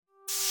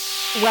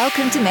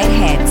Welcome to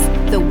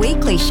MedHeads, the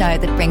weekly show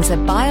that brings a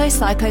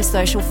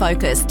biopsychosocial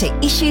focus to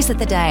issues of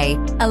the day,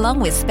 along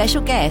with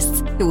special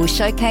guests who will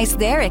showcase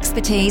their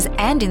expertise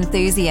and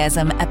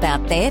enthusiasm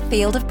about their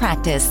field of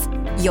practice.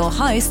 Your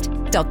host,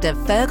 Dr.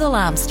 Fergal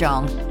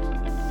Armstrong.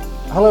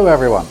 Hello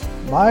everyone,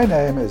 my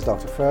name is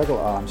Dr. Fergal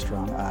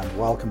Armstrong and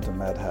welcome to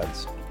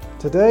MedHeads.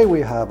 Today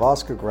we have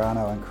Oscar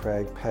Grano and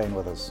Craig Payne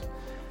with us.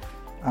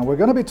 And we're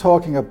going to be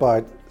talking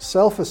about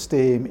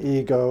self-esteem,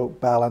 ego,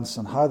 balance,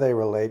 and how they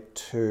relate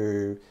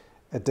to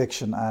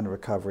addiction and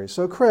recovery.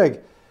 So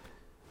Craig,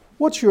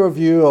 what's your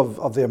view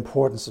of the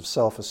importance of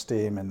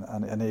self-esteem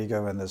and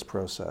ego in this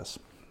process?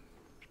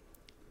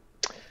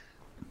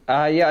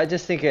 I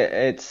just think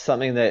it's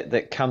something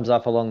that comes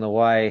up along the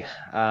way.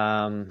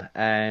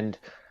 And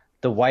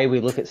the way we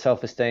look at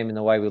self-esteem and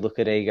the way we look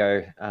at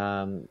ego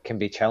can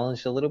be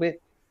challenged a little bit.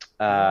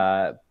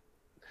 Why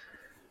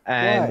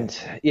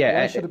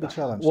should it be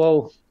challenged?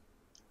 Well,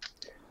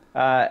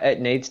 it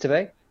needs to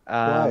be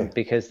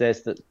because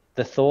there's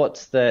the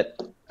thoughts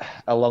that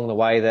along the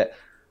way that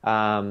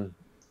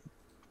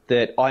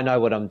that I know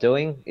what I'm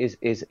doing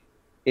is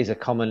a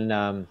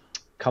common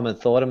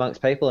thought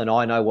amongst people, and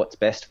I know what's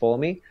best for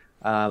me,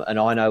 and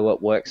I know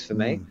what works for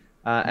me,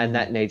 and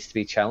that needs to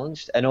be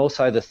challenged. And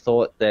also the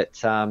thought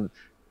that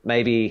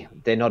maybe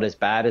they're not as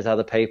bad as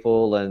other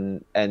people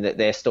and that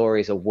their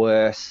stories are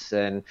worse,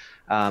 and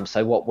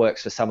so what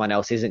works for someone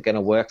else isn't going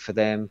to work for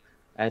them.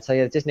 And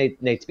so just need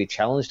to be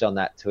challenged on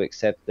that, to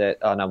accept that,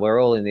 oh no,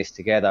 we're all in this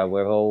together.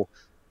 We've all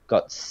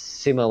got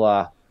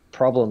similar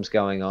problems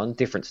going on,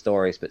 different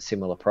stories, but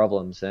similar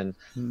problems. And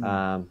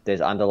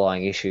there's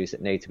underlying issues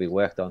that need to be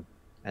worked on,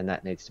 and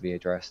that needs to be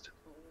addressed.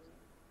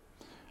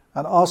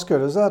 And Oscar,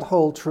 does that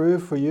hold true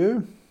for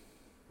you?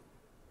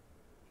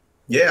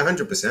 Yeah,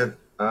 100%.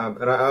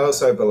 And I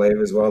also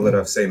believe as well that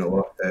I've seen a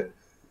lot that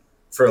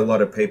for a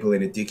lot of people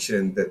in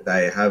addiction that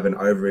they have an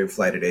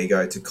overinflated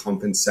ego to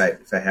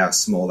compensate for how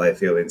small they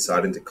feel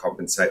inside and to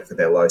compensate for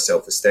their low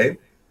self-esteem.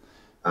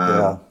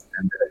 And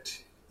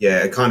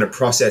a kind of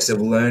process of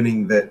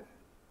learning that,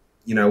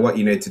 you know, what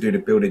you need to do to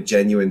build a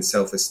genuine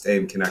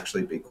self-esteem can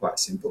actually be quite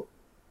simple.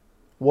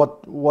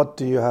 What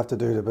do you have to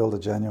do to build a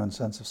genuine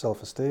sense of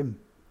self-esteem?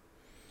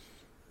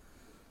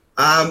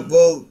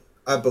 Well,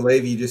 I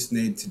believe you just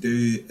need to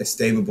do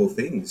esteemable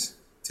things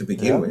to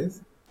begin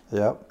with.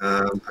 Yeah.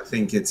 I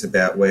think it's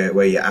about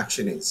where your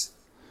action is.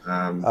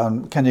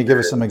 Can you give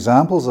us some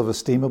examples of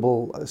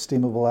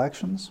esteemable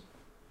actions?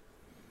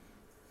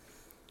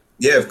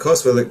 Yeah, of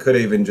course. Well, it could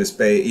even just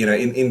be, you know,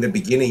 in the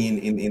beginning,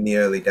 in the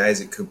early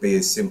days, it could be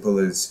as simple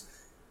as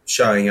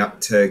showing up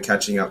to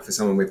catching up for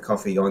someone with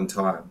coffee on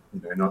time,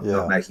 you know,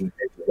 not making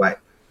people wait.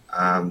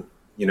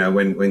 You know,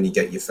 when you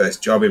get your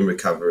first job in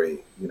recovery,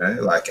 you know,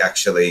 like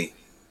actually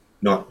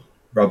not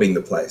robbing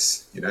the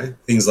place, you know,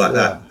 things like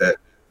that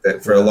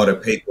for a lot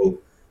of people,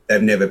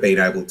 they've never been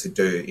able to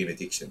do in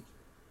addiction.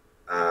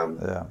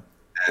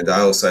 And I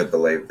also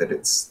believe that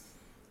it's,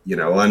 you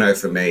know, I know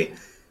for me,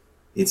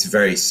 it's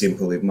very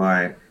simple. If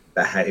my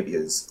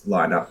behaviors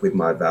line up with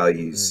my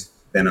values,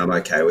 then I'm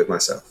okay with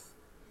myself.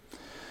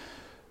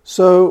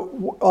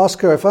 So,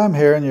 Oscar, if I'm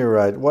hearing you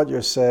right, what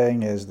you're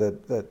saying is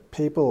that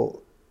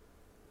people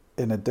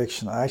in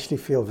addiction actually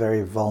feel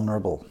very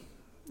vulnerable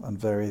and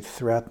very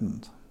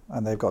threatened,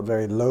 and they've got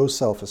very low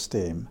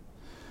self-esteem.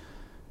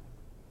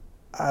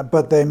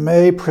 But they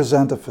may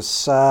present a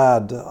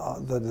facade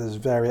that is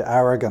very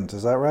arrogant.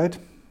 Is that right?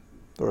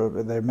 Or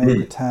they may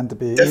pretend to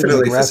be definitely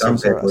even aggressive. For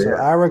some people, so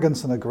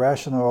arrogance and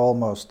aggression are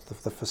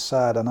almost the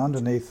facade, and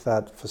underneath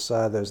that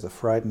facade, there's the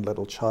frightened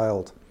little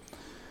child.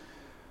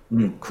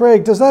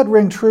 Craig, does that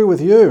ring true with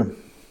you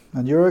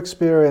and your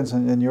experience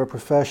and in your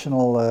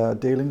professional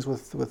dealings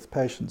with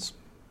patients?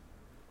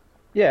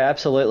 Yeah,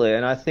 absolutely.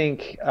 And I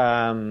think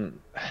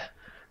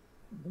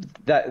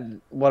that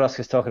what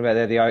Oscar's talking about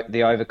there, the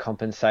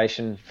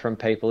overcompensation from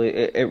people,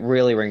 it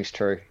really rings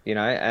true, you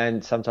know.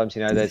 And sometimes,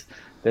 you know,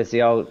 there's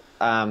the old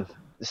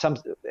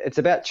it's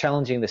about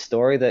challenging the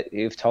story that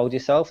you've told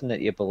yourself and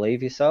that you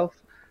believe yourself.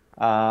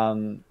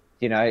 You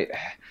know,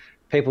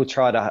 people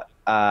try to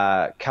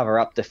cover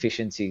up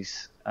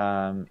deficiencies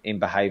in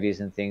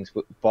behaviours and things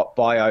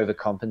by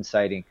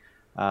overcompensating,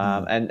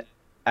 and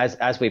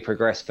as we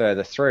progress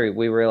further through,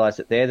 we realise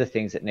that they're the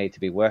things that need to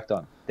be worked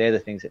on. They're the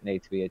things that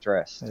need to be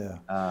addressed.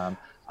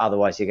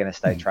 Otherwise, you're going to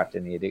stay trapped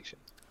in the addiction.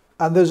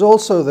 And there's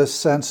also this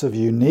sense of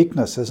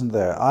uniqueness, isn't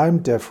there? I'm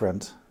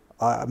different.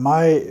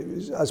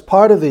 As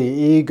part of the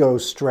ego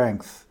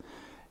strength,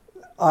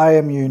 I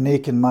am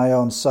unique in my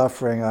own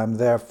suffering. I'm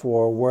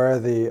therefore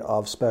worthy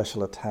of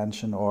special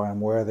attention, or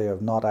I'm worthy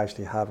of not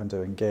actually having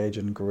to engage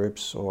in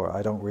groups, or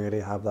I don't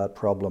really have that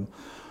problem.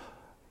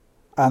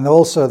 And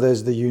also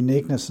there's the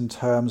uniqueness in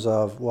terms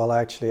of, well,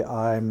 actually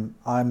I'm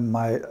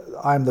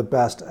the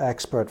best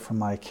expert for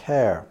my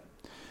care.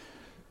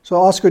 So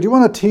Oscar, do you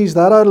want to tease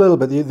that out a little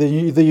bit,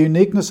 the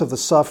uniqueness of the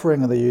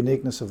suffering and the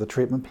uniqueness of the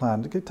treatment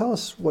plan? Can you tell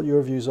us what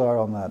your views are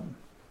on that?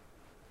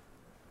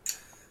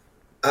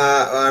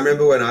 I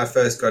remember when I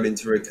first got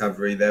into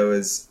recovery, there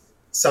was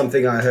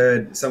something I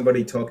heard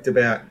somebody talked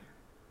about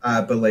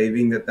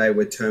believing that they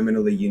were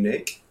terminally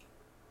unique.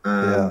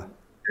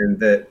 And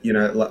that, you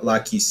know,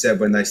 like you said,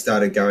 when they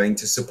started going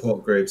to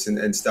support groups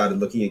and started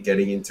looking at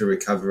getting into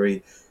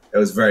recovery, it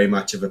was very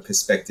much of a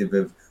perspective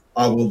of,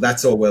 oh, well,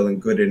 that's all well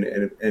and good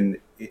and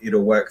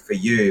it'll work for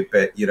you,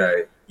 but, you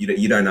know,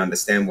 you don't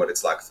understand what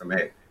it's like for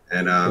me.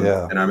 And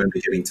and I remember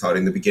getting told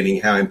in the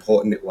beginning how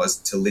important it was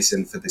to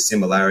listen for the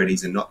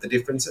similarities and not the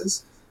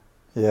differences.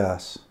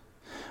 Yes.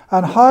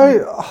 And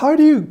how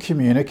do you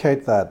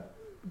communicate that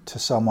to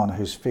someone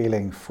who's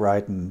feeling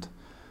frightened,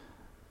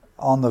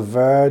 on the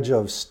verge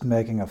of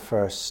making a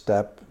first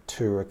step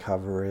to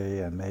recovery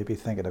and maybe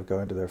thinking of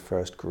going to their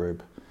first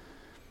group?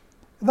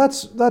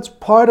 That's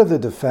part of the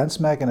defense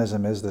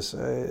mechanism, is this,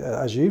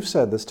 as you've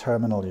said, this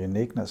terminal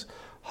uniqueness.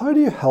 How do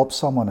you help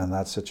someone in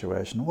that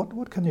situation?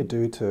 What can you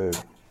do to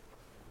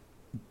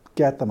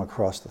get them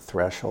across the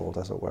threshold,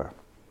 as it were?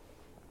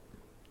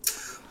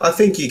 I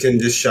think you can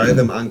just show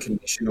them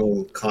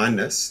unconditional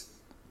kindness,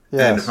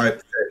 and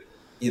hope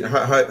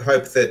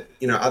that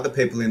other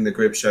people in the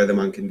group show them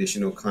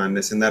unconditional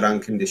kindness, and that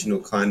unconditional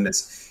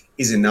kindness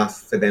is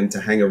enough for them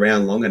to hang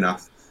around long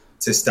enough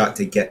to start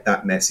to get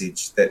that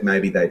message that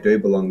maybe they do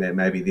belong there,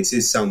 maybe this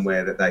is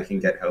somewhere that they can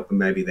get help, and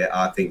maybe there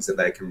are things that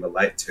they can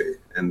relate to,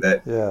 and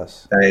that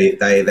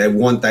they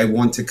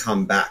want to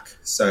come back,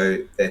 so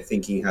their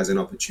thinking has an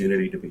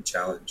opportunity to be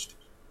challenged.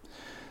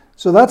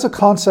 So that's a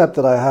concept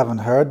that I haven't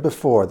heard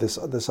before,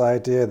 this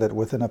idea that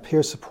within a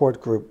peer support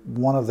group,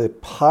 one of the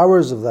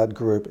powers of that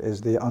group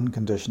is the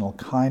unconditional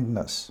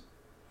kindness.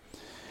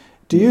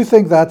 Do you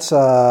think that's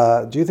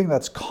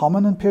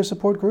common in peer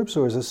support groups,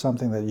 or is this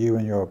something that you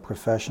and your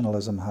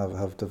professionalism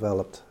have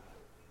developed?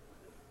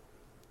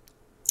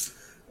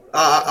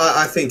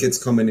 I think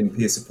it's common in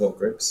peer support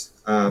groups.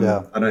 I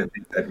don't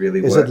think that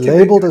really works. Is it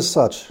labelled as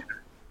such?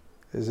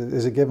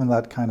 Is it given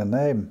that kind of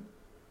name?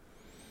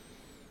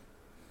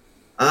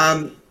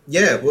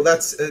 Well,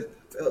 that's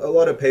a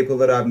lot of people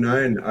that I've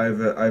known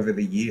over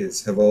the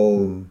years have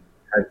all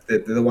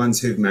had the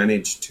ones who've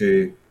managed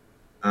to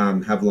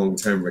have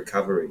long-term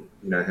recovery,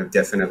 have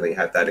definitely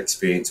had that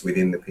experience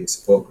within the peer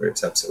support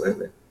groups.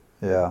 Absolutely.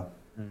 Yeah.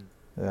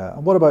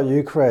 And what about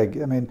you, Craig?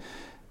 I mean,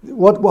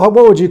 what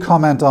would you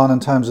comment on in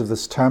terms of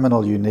this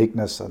terminal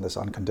uniqueness and this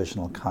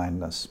unconditional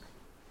kindness?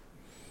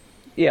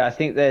 Yeah, I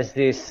think there's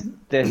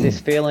this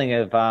feeling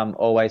of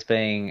always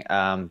being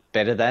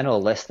better than or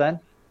less than.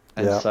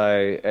 And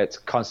so it's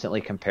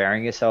constantly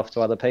comparing yourself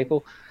to other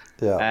people.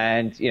 Yeah.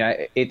 And,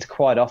 it's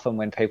quite often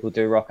when people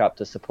do rock up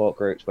to support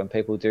groups, when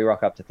people do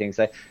rock up to things,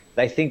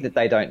 they think that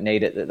they don't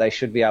need it, that they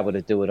should be able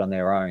to do it on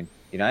their own,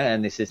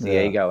 and this is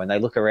the ego. And they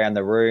look around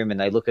the room and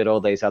they look at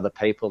all these other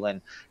people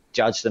and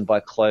judge them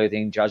by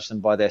clothing, judge them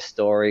by their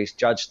stories,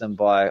 judge them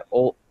by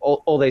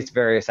all these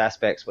various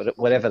aspects,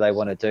 whatever they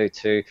want to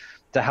do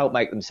to help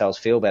make themselves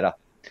feel better.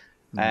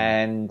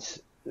 And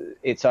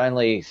it's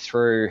only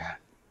through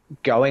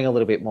going a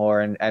little bit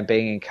more and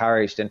being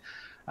encouraged and,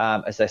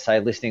 as they say,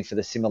 listening for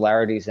the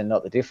similarities and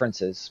not the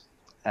differences.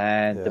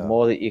 And the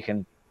more that you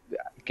can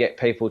get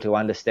people to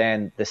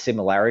understand the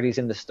similarities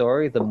in the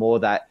story, the more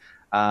that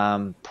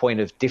point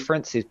of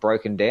difference is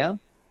broken down,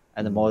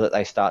 and the more that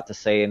they start to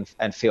see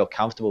and feel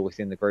comfortable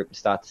within the group and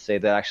start to see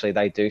that actually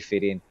they do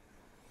fit in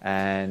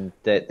and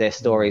that their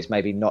story is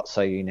maybe not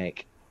so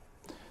unique.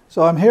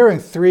 So I'm hearing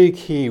three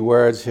key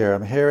words here.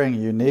 I'm hearing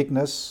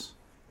uniqueness,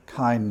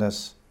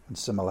 kindness, and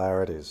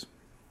similarities.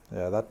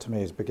 Yeah, that to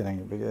me is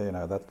beginning.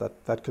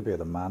 That could be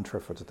the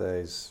mantra for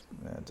today's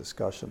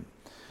discussion.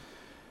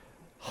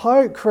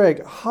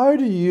 Craig, how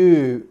do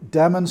you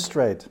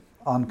demonstrate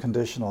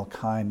unconditional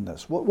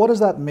kindness? What does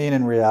that mean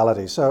in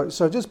reality? So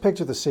just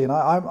picture the scene.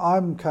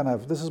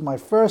 This is my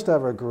first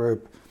ever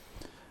group.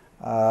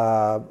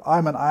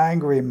 I'm an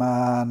angry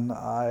man.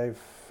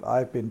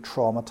 I've been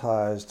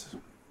traumatized.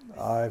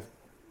 I've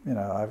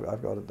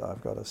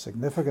got a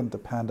significant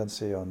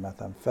dependency on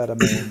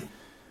methamphetamine.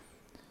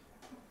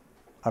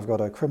 I've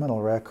got a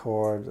criminal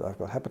record. I've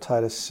got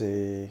hepatitis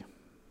C.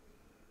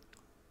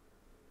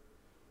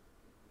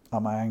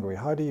 I'm angry.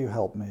 How do you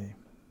help me?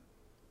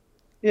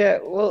 Yeah,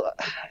 well,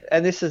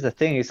 and this is the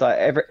thing. It's like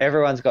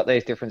everyone's got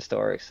these different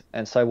stories,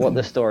 and so what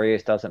the story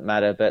is doesn't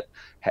matter, but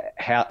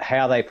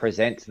how they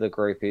present to the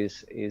group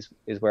is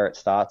where it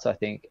starts, I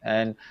think.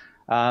 And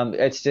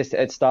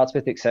it starts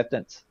with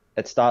acceptance.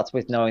 It starts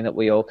with knowing that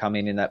we all come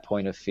in that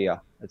point of fear.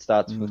 It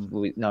starts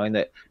with knowing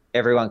that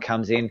everyone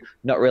comes in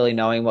not really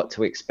knowing what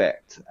to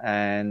expect,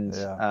 and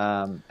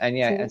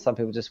some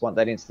people just want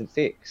that instant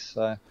fix.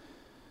 So,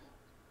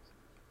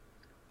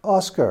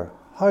 Oscar,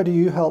 how do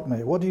you help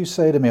me? What do you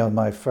say to me on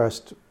my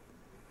first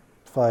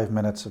 5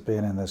 minutes of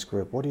being in this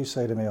group? What do you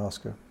say to me,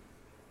 Oscar?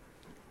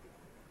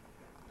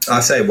 I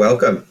say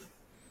welcome.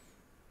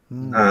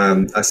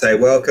 I say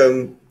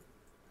welcome.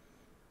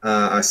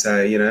 I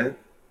say, you're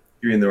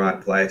in the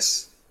right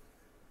place,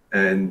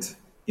 and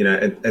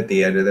at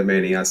the end of the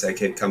meeting, I say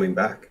keep coming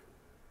back.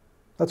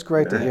 That's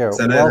great to hear.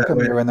 So welcome,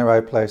 you're in the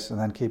right place, and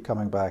then keep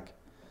coming back.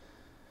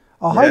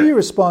 How do you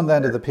respond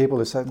then to the people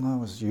who say, no, it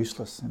was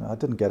useless, I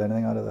didn't get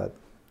anything out of that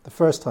The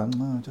first time,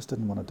 no, I just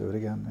didn't want to do it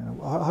again.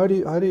 How do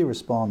you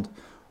respond?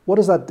 What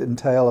does that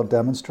entail or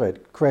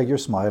demonstrate? Craig, you're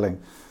smiling.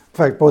 In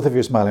fact, both of you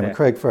are smiling, but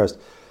Craig first.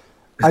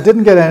 I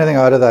didn't get anything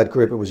out of that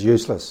group. It was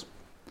useless.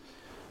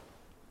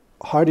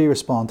 How do you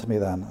respond to me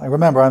then? I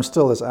remember I'm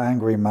still this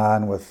angry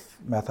man with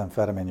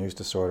methamphetamine use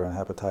disorder and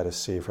hepatitis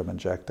C from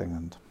injecting.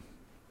 And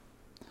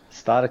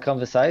start a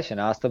conversation.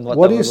 Ask them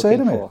what do you say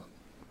to me?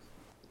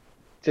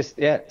 Just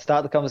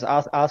start the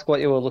conversation. Ask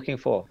what you were looking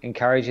for.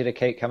 Encourage you to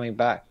keep coming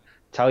back.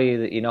 Tell you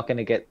that you're not going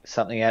to get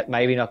something out.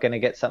 Maybe not going to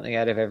get something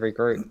out of every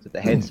group. That the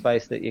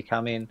headspace that you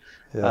come in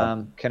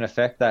can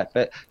affect that.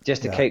 But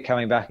just to keep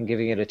coming back and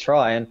giving it a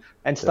try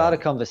and start a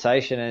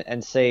conversation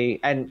and see.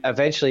 And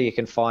eventually you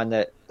can find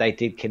that they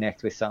did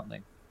connect with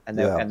something. And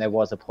there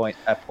was a point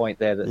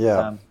there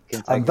that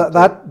can take. And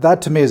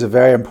that to me is a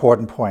very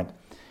important point.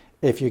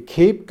 If you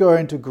keep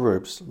going to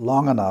groups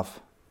long enough,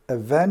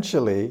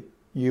 eventually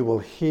you will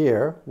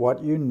hear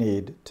what you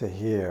need to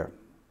hear.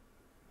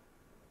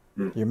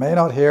 You may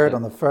not hear it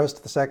on the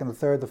first, the second, the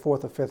third, the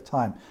fourth, or fifth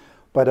time,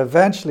 but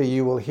eventually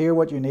you will hear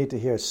what you need to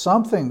hear.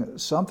 Something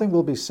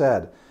will be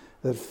said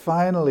that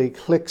finally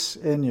clicks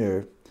in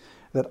you,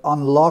 that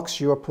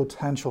unlocks your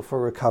potential for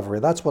recovery.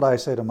 That's what I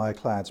say to my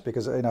clients,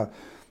 because for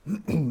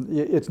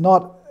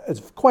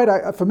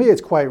me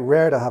it's quite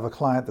rare to have a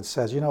client that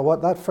says, you know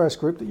what, that first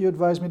group that you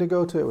advised me to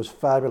go to, it was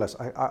fabulous.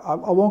 I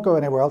won't go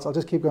anywhere else. I'll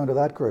just keep going to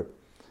that group.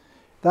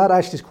 That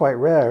actually is quite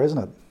rare, isn't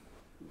it?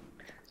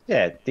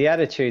 Yeah, the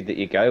attitude that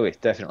you go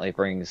with definitely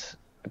brings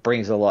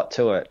a lot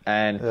to it.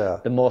 And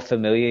the more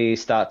familiar you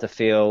start to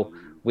feel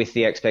with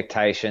the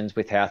expectations,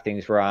 with how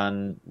things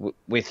run,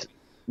 with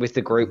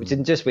the group,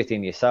 and just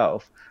within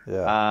yourself,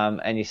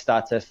 and you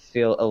start to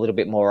feel a little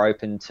bit more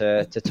open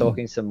to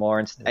talking some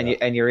more,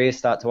 and your ears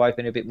start to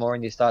open a bit more,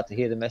 and you start to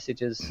hear the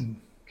messages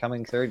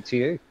coming through to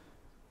you.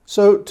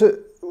 So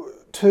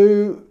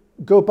to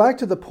go back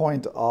to the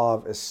point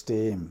of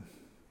esteem,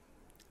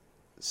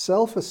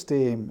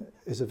 self-esteem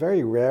is a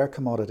very rare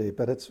commodity,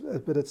 but it's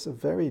a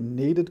very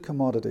needed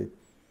commodity.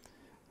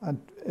 And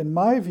in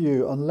my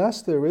view,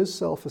 unless there is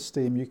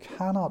self-esteem, you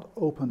cannot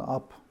open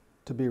up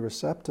to be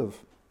receptive.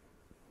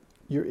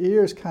 Your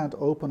ears can't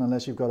open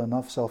unless you've got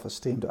enough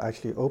self-esteem to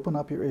actually open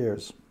up your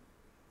ears.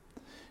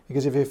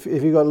 Because if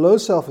you've got low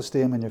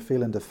self-esteem and you're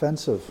feeling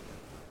defensive,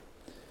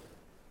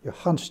 you're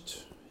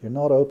hunched, you're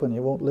not open,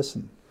 you won't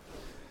listen.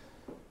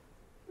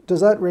 Does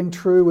that ring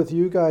true with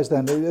you guys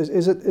then?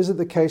 Is it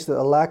the case that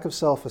a lack of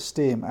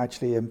self-esteem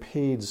actually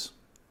impedes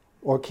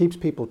or keeps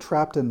people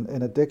trapped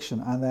in addiction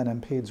and then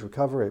impedes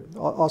recovery?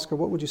 Oscar,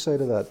 what would you say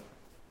to that?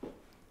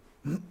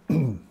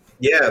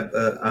 Yeah,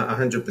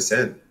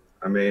 100%.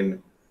 I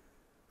mean,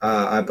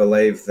 I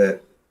believe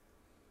that,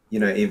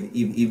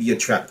 if you're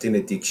trapped in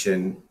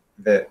addiction,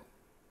 that,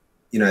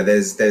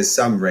 there's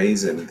some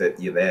reason that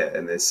you're there,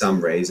 and there's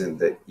some reason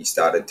that you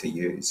started to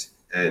use.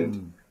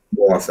 And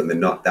more often than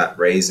not, that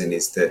reason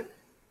is that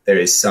there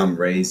is some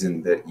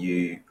reason that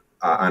you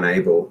are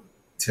unable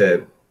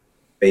to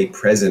be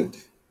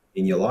present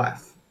in your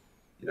life.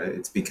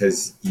 It's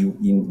because you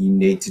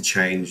need to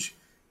change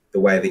the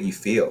way that you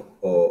feel,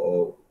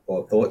 or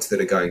thoughts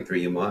that are going through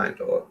your mind,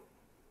 or,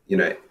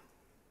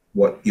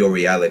 what your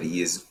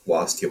reality is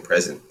whilst you're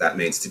present. That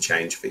needs to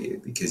change for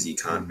you because you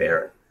can't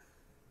bear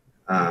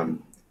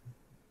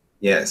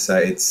it.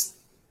 So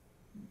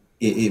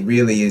it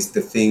really is the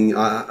thing.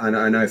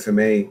 I know for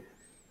me,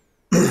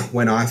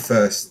 when I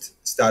first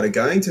started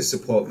going to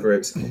support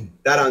groups,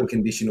 that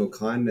unconditional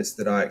kindness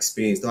that I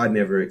experienced, I'd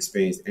never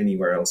experienced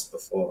anywhere else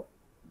before.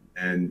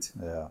 And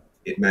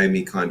it made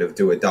me kind of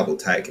do a double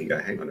take and go,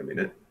 hang on a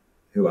minute,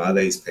 who are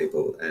these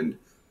people and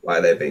why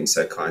are they being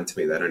so kind to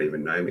me? They don't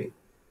even know me.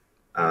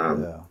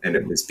 And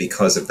it was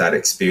because of that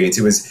experience.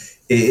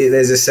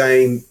 There's a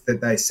saying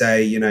that they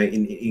say,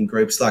 in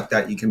groups like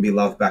that, you can be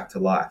loved back to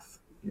life,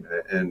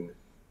 and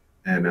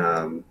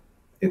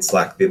it's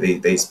like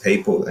these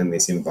people and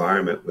this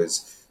environment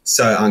was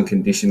so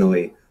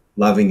unconditionally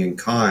loving and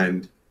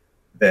kind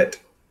that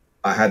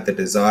I had the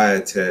desire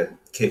to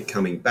keep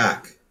coming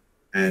back.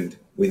 And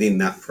within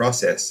that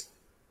process,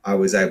 I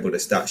was able to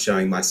start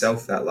showing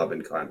myself that love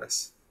and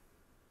kindness.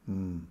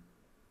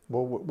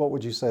 What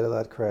would you say to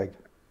that, Craig?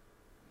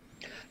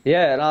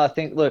 Yeah, and I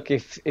think, look,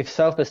 if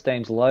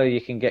self-esteem's low,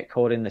 you can get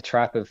caught in the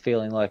trap of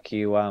feeling like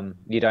you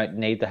don't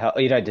need the help,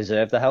 you don't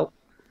deserve the help,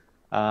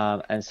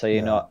 and so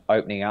you're not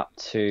opening up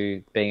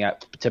to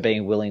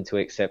being willing to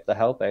accept the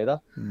help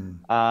either.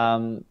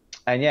 And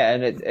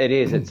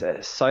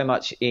it's so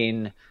much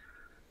in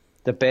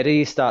the better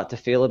you start to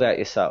feel about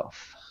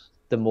yourself,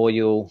 the more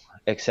you'll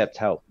accept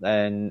help,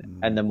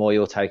 and the more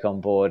you'll take on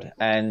board,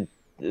 and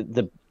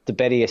the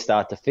better you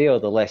start to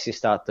feel, the less you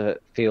start to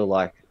feel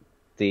like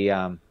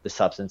the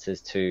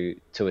substances to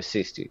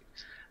assist you.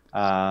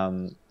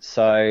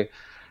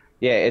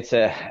 It's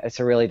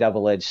a really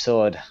double-edged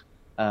sword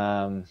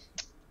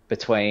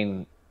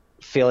between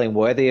feeling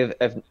worthy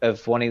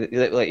of wanting,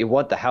 like, you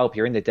want the help,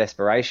 you're in the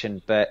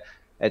desperation, but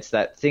it's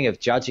that thing of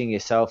judging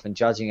yourself and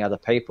judging other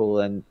people,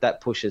 and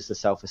that pushes the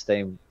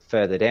self-esteem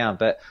further down.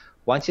 But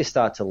once you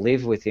start to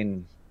live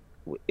within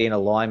in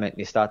alignment, and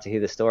you start to hear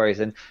the stories.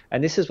 And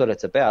this is what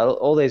it's about.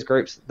 All these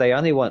groups, they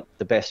only want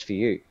the best for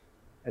you.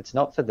 It's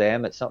not for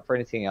them. It's not for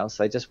anything else.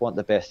 They just want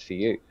the best for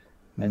you.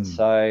 And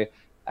so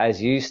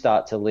as you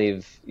start to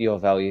live your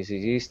values,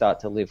 as you start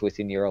to live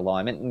within your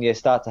alignment, and you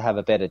start to have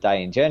a better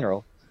day in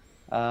general,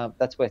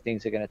 that's where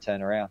things are going to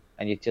turn around,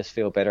 and you just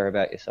feel better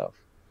about yourself.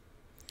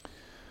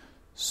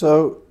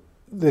 So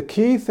the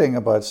key thing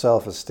about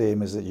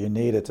self-esteem is that you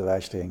need it to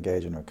actually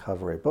engage in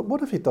recovery. But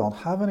what if you don't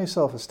have any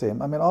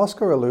self-esteem? I mean,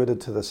 Oscar alluded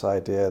to this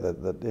idea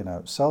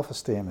that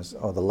self-esteem is,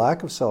 or the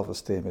lack of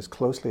self-esteem is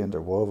closely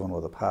interwoven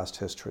with a past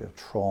history of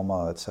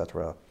trauma,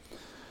 etc.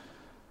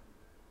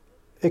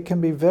 It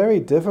can be very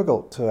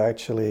difficult to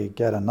actually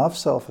get enough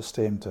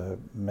self-esteem to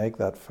make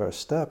that first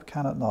step,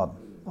 can it not?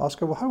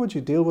 Oscar, well, how would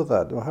you deal with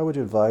that? Or how would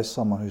you advise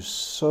someone who's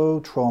so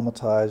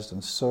traumatized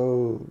and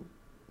so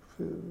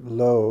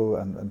low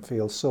and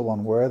feels so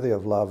unworthy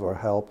of love or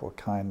help or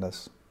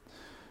kindness?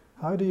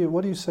 What do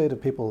you say to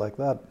people like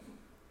that?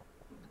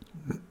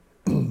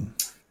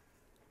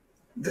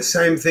 The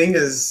same thing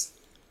as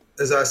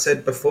I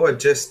said before,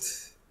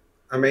 just,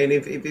 I mean,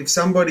 if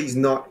somebody's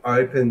not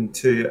open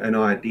to an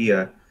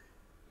idea,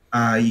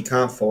 you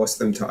can't force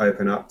them to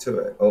open up to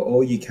it. Or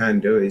all you can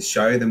do is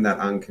show them that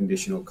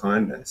unconditional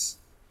kindness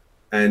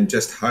and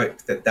just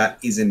hope that that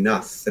is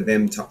enough for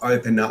them to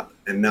open up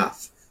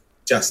enough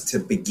just to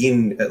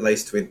begin at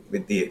least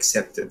with the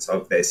acceptance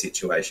of their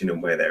situation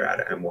and where they're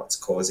at and what's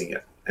causing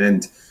it.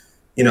 And,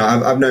 you know,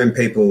 I've known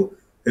people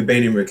who've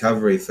been in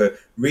recovery for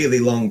really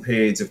long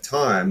periods of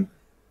time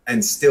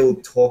and still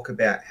talk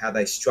about how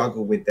they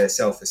struggle with their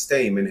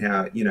self-esteem and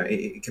how, you know,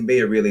 it can be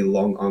a really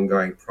long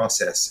ongoing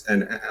process.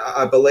 And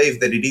I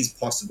believe that it is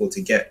possible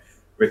to get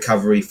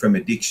recovery from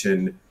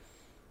addiction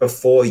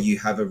before you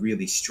have a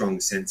really strong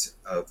sense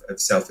of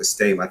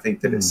self-esteem. I think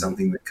that it's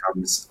something that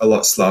comes a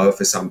lot slower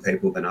for some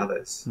people than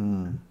others.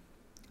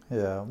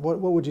 Yeah.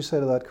 What would you say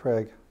to that,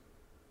 Craig?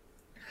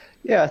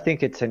 Yeah, I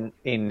think it's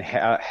in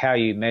how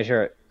you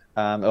measure it,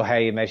 or how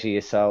you measure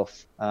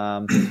yourself.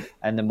 And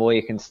the more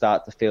you can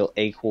start to feel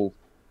equal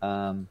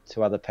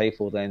to other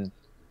people, then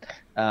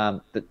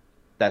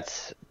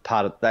that's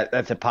part of that.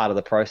 That's a part of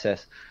the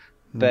process.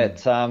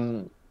 But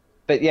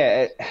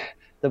yeah.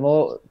 The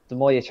more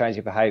you change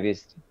your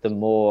behaviours, the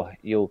more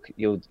you'll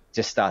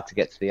just start to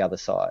get to the other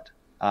side.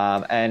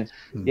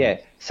 Yeah,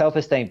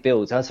 self-esteem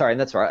builds. I'm sorry,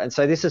 and that's right. And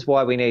so this is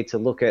why we need to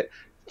look at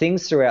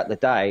things throughout the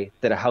day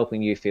that are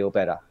helping you feel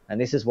better. And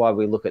this is why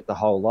we look at the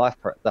whole life,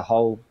 the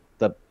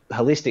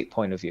holistic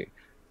point of view,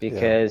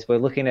 because we're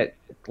looking at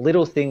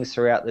little things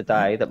throughout the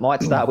day that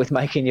might start with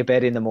making your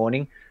bed in the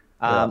morning.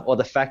 Or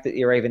the fact that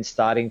you're even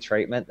starting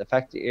treatment, the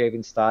fact that you're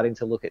even starting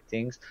to look at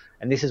things.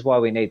 And this is why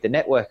we need the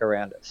network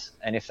around us.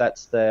 And if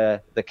that's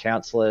the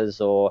counsellors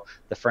or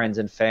the friends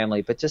and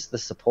family, but just the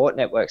support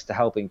networks to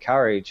help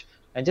encourage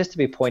and just to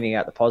be pointing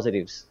out the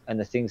positives and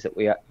the things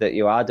that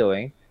you are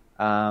doing,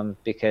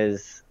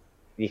 because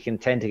you can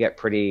tend to get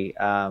pretty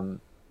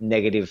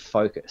negative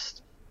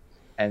focused.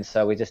 And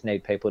so we just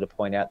need people to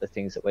point out the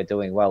things that we're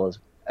doing well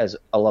as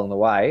along the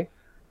way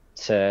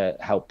to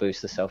help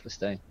boost the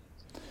self-esteem.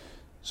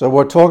 So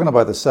we're talking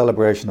about the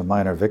celebration of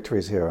minor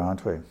victories here,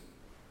 aren't we?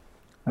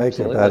 Make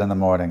Absolutely. your bed in the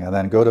morning and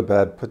then go to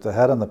bed, put the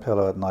head on the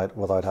pillow at night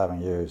without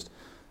having used.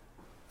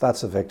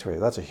 That's a victory.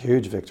 That's a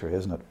huge victory,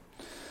 isn't it?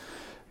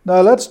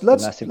 Now let's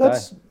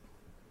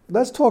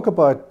talk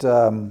about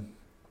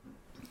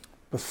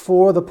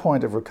before the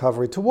point of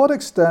recovery. To what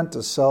extent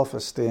does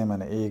self-esteem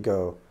and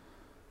ego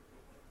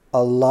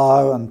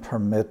allow and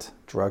permit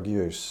drug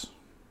use?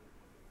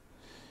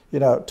 You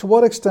know, to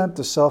what extent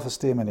does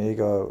self-esteem and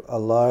ego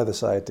allow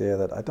this idea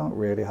that I don't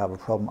really have a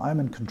problem,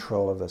 I'm in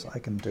control of this, I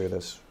can do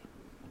this?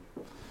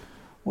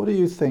 What do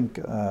you think,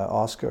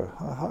 Oscar?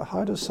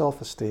 How does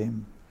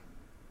self-esteem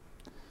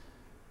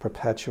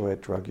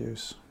perpetuate drug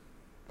use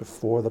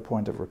before the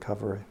point of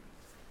recovery?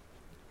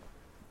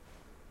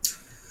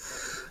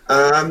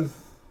 Well,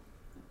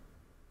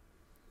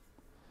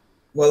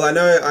 I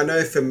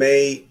know for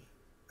me,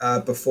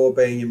 before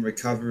being in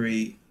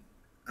recovery,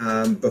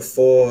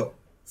 before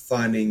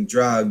finding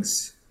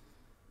drugs,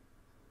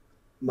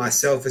 my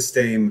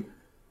self-esteem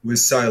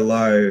was so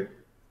low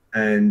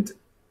and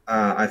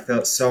I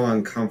felt so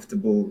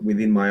uncomfortable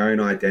within my own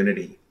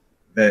identity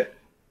that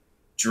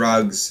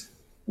drugs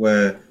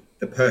were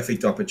the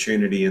perfect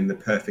opportunity and the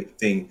perfect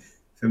thing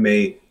for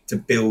me to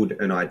build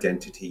an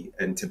identity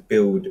and to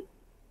build,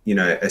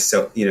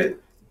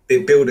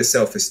 build a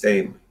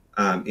self-esteem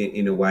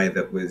in a way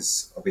that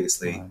was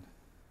obviously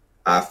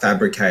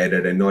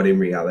fabricated and not in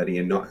reality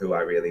and not who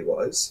I really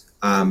was.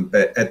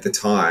 But at the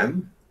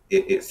time,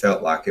 it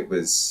felt like it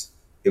was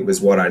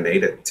what I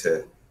needed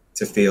to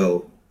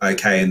feel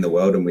okay in the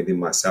world and within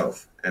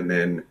myself. And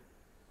then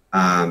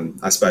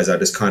I suppose I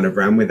just kind of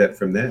ran with it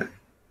from there.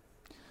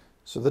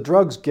 So the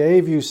drugs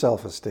gave you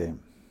self-esteem.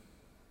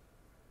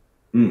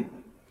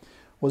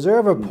 Was there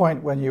ever a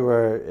point when you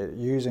were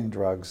using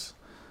drugs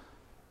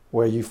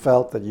where you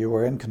felt that you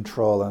were in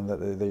control and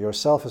that your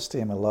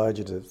self-esteem allowed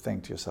you to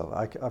think to yourself,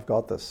 I've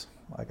got this,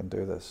 I can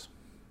do this,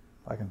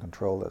 I can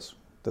control this?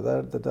 Did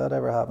that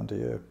ever happen to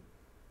you?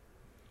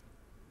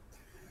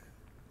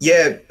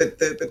 Yeah, but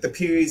the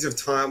periods of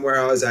time where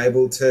I was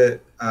able to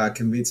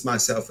convince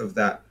myself of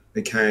that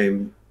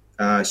became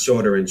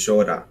shorter and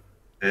shorter.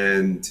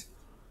 And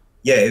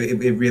yeah,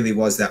 it really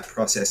was that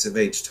process of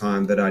each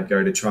time that I'd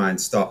go to try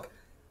and stop.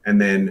 And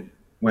then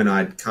when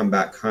I'd come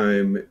back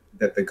home,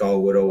 that the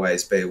goal would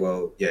always be,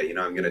 well, yeah,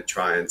 I'm going to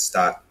try and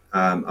start.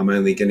 I'm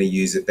only going to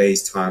use it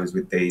these times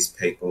with these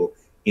people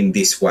in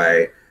this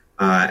way.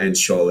 And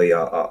surely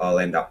I'll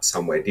end up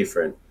somewhere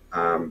different.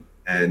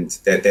 And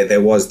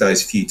there was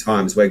those few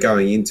times where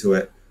going into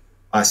it,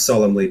 I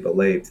solemnly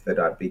believed that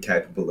I'd be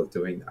capable of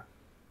doing that.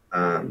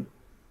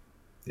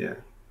 Yeah.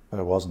 But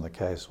it wasn't the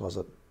case, was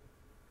it?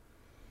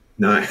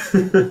 No.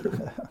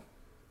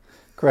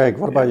 Craig,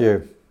 what about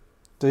you?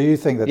 Do you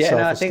think that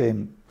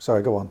self-esteem...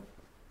 Sorry, go on.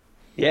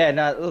 Yeah,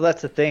 no,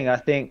 that's the thing. I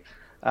think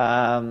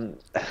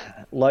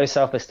low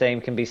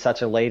self-esteem can be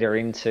such a leader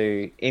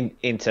into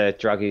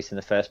drug use in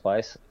the first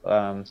place.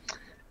 And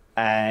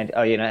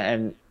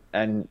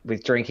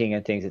with drinking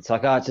and things, it's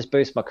like, it just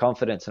boosts my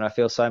confidence and I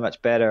feel so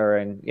much better.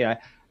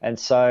 And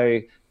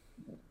so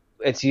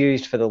it's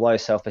used for the low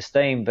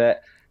self-esteem,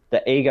 but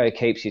the ego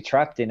keeps you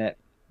trapped in it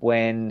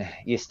when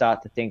you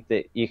start to think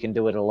that you can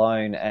do it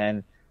alone,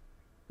 and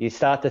you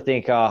start to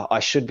think, I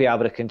should be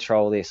able to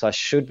control this. I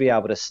should be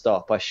able to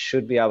stop. I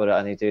should be able to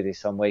only do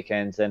this on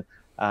weekends. And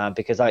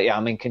because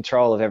I'm in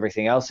control of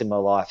everything else in my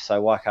life,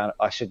 so why can't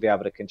I should be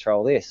able to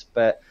control this?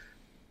 But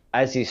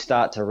as you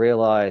start to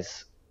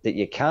realize that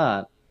you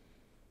can't,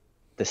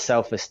 the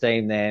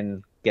self-esteem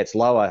then gets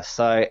lower.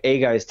 So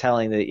ego is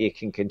telling that you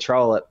can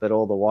control it, but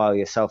all the while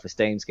your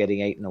self-esteem's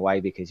getting eaten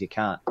away because you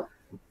can't.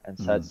 And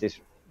so it's this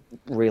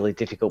really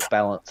difficult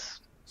balance.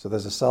 So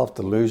there's a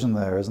self-delusion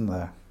there, isn't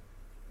there?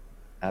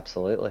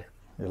 Absolutely.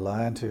 You're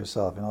lying to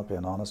yourself. You're not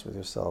being honest with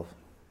yourself.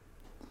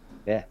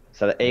 Yeah.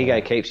 So the ego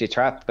keeps you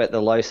trapped, but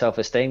the low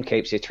self-esteem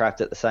keeps you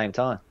trapped at the same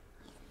time.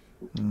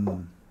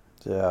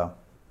 Yeah.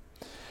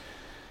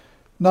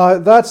 Now,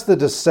 that's the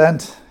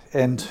descent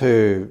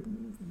into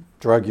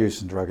drug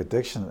use and drug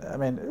addiction. I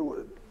mean,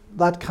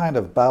 that kind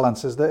of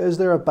balance, is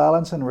there a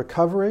balance in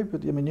recovery?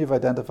 But I mean, you've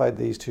identified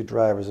these two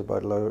drivers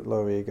about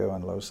low ego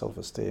and low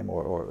self-esteem,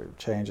 or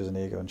changes in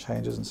ego and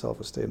changes in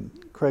self-esteem.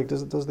 Craig,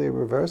 does the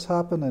reverse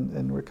happen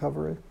in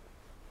recovery?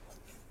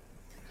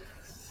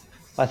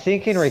 I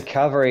think in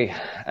recovery,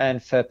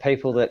 and for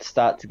people that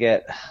start to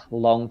get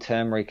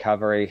long-term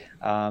recovery,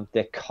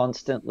 they're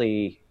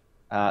constantly,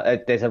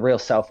 there's a real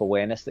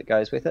self-awareness that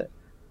goes with it.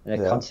 And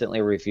they're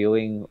constantly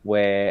reviewing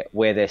where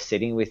they're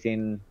sitting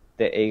within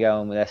their ego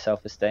and with their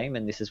self-esteem.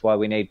 And this is why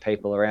we need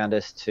people around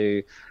us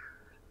to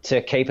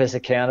keep us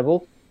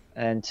accountable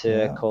and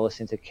to call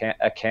us into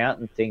account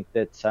and think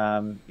that,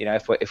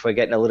 if we're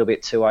getting a little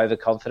bit too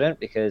overconfident,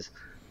 because,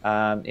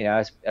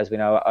 as we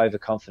know,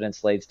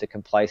 overconfidence leads to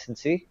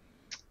complacency.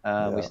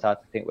 We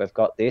start to think we've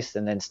got this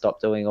and then stop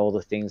doing all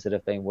the things that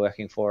have been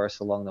working for us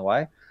along the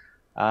way.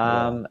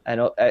 And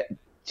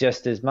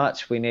just as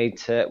much, we need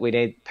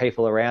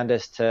people around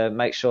us to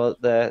make sure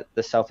the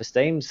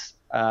self-esteem's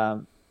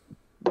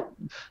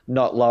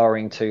not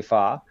lowering too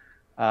far,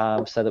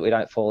 so that we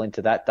don't fall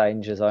into that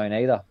danger zone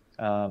either,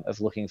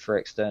 of looking for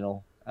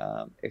external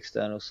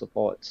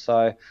support.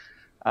 So,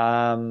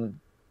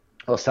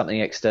 or something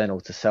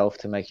external to self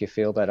to make you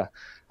feel better.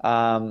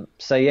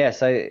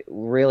 So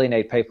really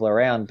need people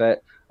around, and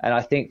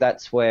I think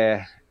that's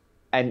where.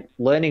 And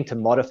learning to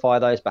modify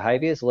those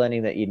behaviours,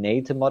 learning that you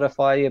need to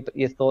modify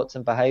your thoughts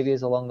and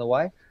behaviours along the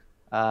way,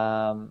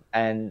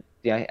 and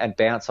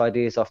bounce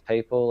ideas off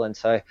people. And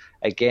so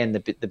again,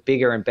 the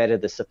bigger and better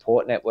the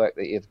support network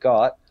that you've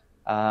got,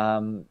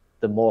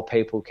 the more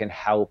people can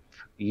help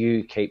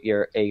you keep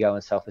your ego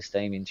and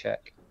self-esteem in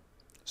check.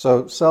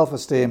 So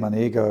self-esteem and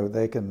ego,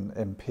 they can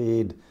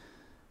impede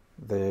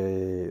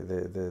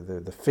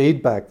the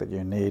feedback that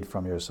you need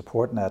from your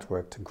support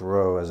network to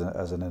grow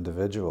as an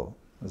individual.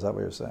 Is that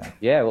what you're saying?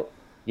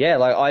 Yeah,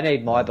 like I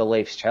need my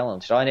beliefs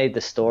challenged. I need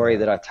the story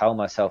that I tell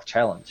myself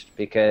challenged,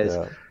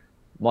 because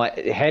my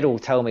head will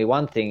tell me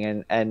one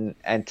thing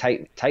and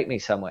take me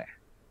somewhere.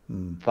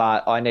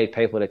 But I need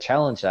people to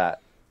challenge that,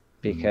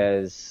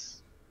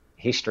 because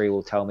history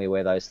will tell me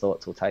where those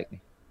thoughts will take me.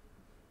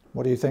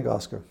 What do you think,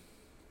 Oscar?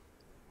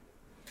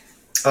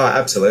 Oh,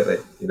 absolutely.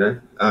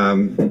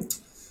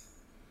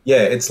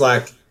 It's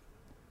like,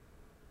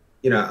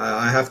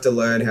 I have to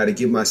learn how to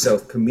give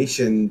myself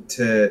permission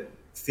to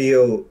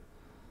feel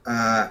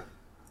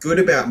good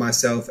about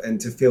myself and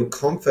to feel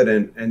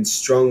confident and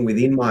strong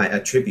within my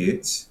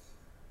attributes.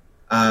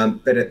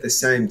 But at the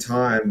same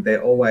time,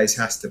 there always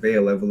has to be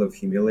a level of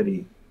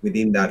humility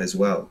within that as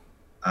well.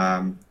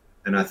 And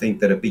I think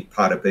that a big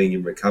part of being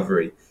in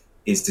recovery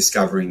is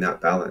discovering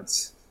that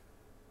balance.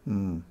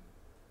 I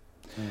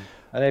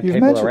need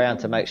people around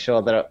to make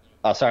sure that...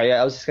 I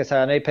was just going to say,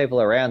 I need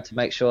people around to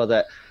make sure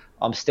that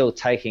I'm still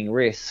taking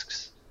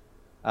risks,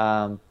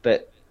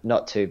 but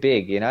not too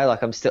big,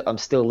 like I'm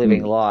still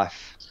living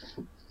life,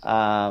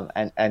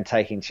 and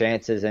taking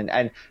chances,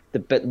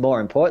 but more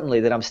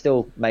importantly, that I'm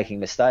still making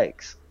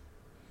mistakes.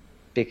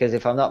 because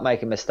if I'm not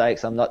making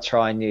mistakes, I'm not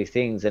trying new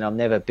things, and I'm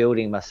never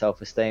building my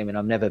self-esteem, and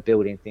I'm never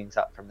building things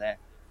up from there.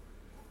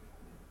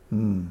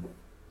 You've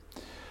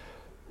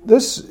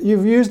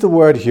used the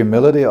word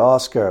humility,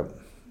 Oscar.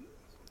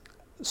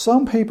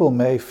 Some people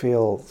may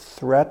feel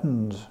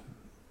threatened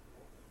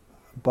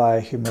by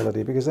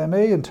humility because they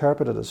may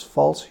interpret it as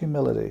false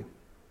humility.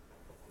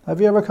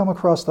 Have you ever come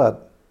across that?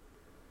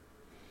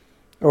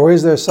 Or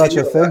is there such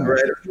a thing?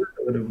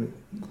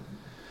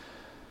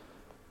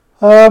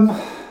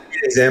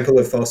 Example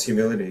of false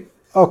humility.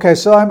 Okay,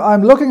 so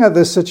I'm looking at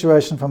this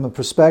situation from the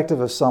perspective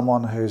of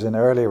someone who's in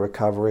early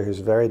recovery, who's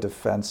very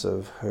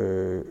defensive,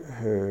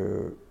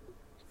 who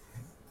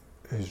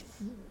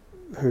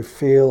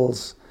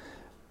feels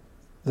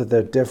that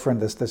they're different,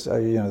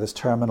 this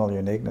terminal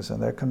uniqueness,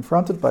 and they're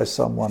confronted by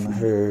someone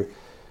who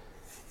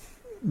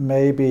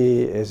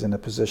maybe is in a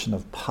position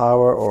of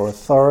power or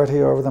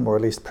authority over them, or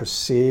at least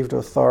perceived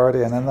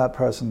authority, and then that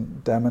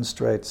person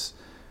demonstrates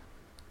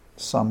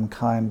some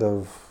kind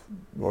of,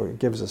 or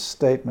gives a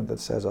statement that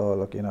says, "Oh,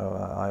 look,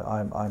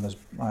 I'm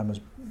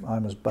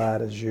as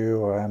bad as you,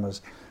 or I'm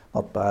as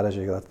not bad as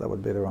you." That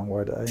would be the wrong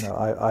word.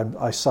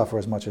 I suffer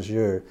as much as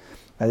you,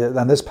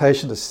 and this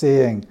patient is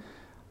seeing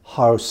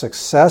how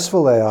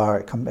successful they are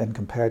in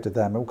compared to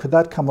them. Could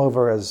that come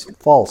over as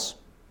false?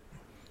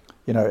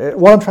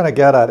 What I'm trying to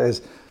get at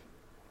is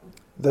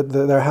that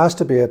there has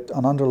to be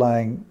an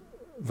underlying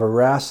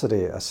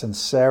veracity, a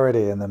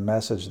sincerity in the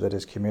message that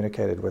is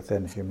communicated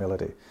within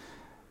humility.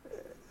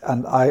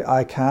 And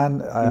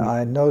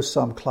I know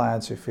some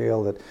clients who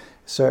feel that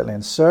certainly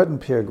in certain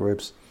peer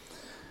groups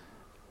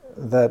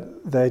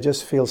that they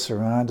just feel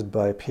surrounded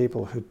by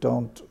people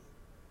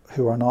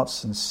who are not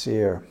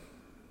sincere.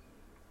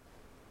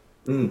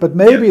 But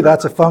maybe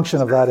that's a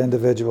function of that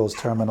individual's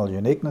terminal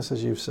uniqueness,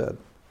 as you've said.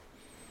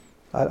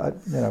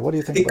 What do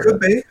you think? It could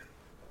be.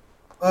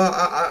 Well,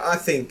 I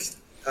think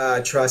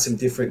try some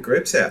different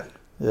groups out.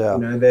 Yeah.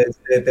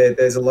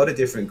 There's a lot of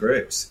different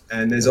groups,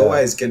 and there's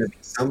always going to be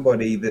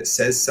somebody that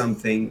says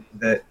something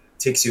that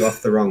ticks you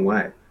off the wrong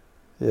way.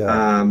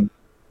 Yeah.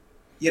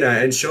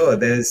 And sure,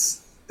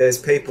 there's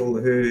people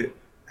who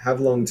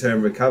have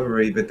long-term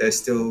recovery, but they're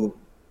still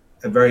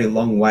a very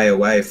long way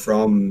away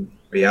from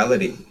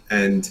reality,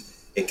 and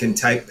it can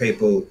take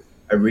people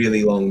a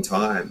really long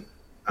time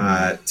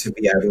to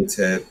be able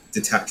to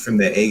detach from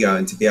their ego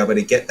and to be able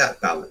to get that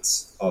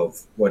balance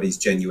of what is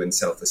genuine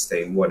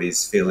self-esteem, what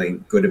is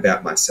feeling good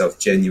about myself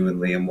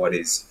genuinely, and what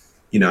is,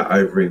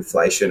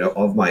 overinflation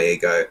of my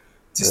ego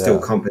to still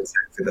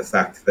compensate for the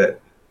fact that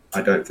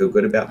I don't feel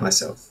good about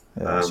myself.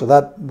 Yeah. So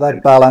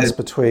that balance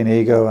between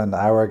ego and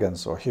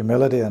arrogance, or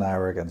humility and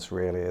arrogance,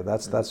 really,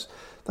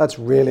 that's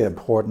really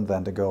important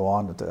then to go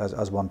on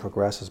as one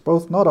progresses,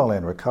 both not only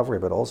in recovery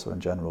but also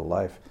in general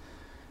life.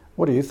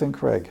 What do you think,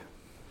 Craig?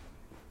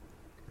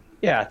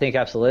 Yeah, I think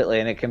absolutely,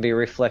 and it can be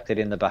reflected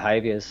in the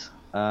behaviours.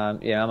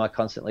 Am I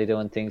constantly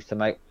doing things to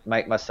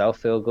make myself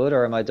feel good,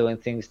 or am I doing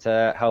things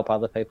to help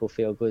other people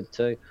feel good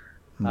too?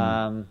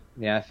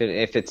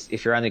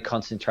 If you're only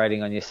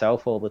concentrating on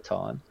yourself all the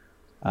time,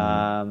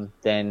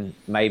 then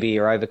maybe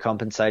you're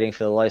overcompensating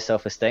for the low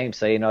self-esteem,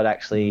 so you're not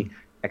actually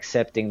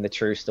accepting the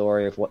true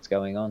story of what's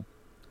going on.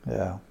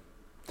 Yeah.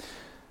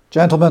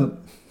 Gentlemen,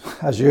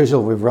 as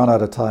usual, we've run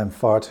out of time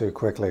far too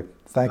quickly.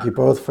 Thank you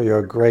both for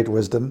your great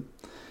wisdom.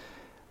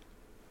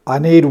 I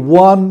need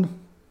one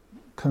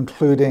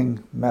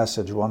concluding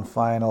message, one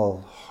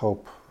final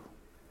hope,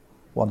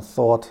 one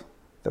thought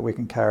that we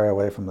can carry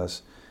away from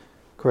this.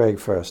 Craig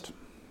first.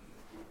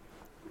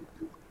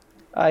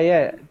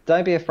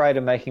 Don't be afraid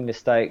of making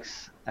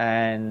mistakes,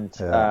 and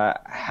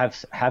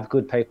have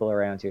good people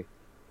around you.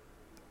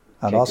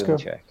 And Oscar?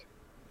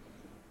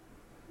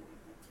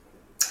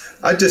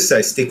 I'd just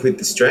say stick with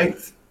the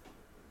strength.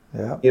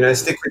 Yeah.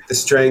 Stick with the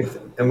strength,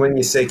 and when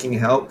you're seeking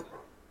help,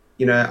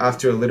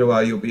 after a little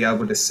while, you'll be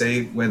able to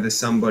see whether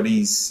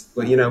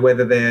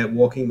whether they're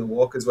walking the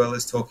walk as well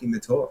as talking the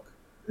talk.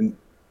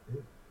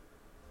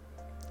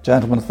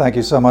 Gentlemen, thank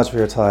you so much for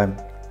your time.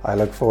 I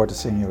look forward to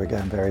seeing you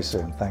again very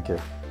soon. Thank you.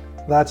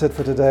 That's it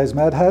for today's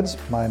MedHeads.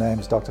 My name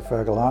is Dr.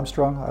 Fergal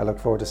Armstrong. I look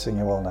forward to seeing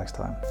you all next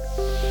time.